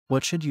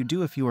What should you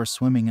do if you are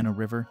swimming in a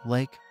river,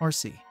 lake, or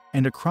sea,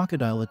 and a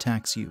crocodile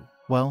attacks you?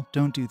 Well,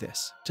 don't do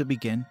this. To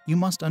begin, you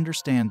must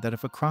understand that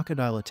if a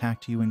crocodile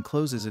attacked you and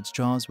closes its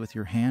jaws with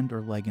your hand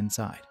or leg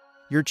inside,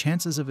 your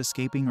chances of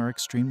escaping are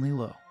extremely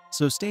low.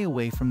 So stay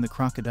away from the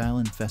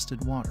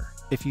crocodile-infested water.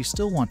 If you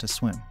still want to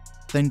swim,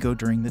 then go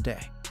during the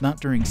day, not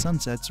during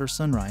sunsets or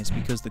sunrise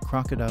because the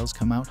crocodiles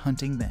come out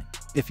hunting then.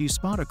 If you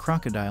spot a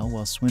crocodile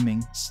while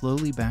swimming,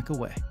 slowly back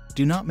away.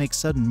 Do not make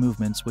sudden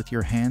movements with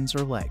your hands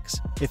or legs.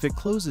 If it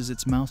closes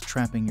its mouth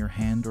trapping your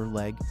hand or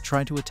leg,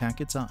 try to attack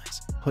its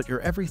eyes. Put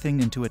your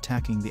everything into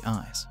attacking the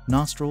eyes,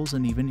 nostrils,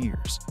 and even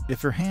ears.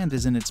 If your hand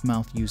is in its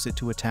mouth, use it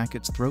to attack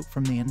its throat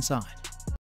from the inside.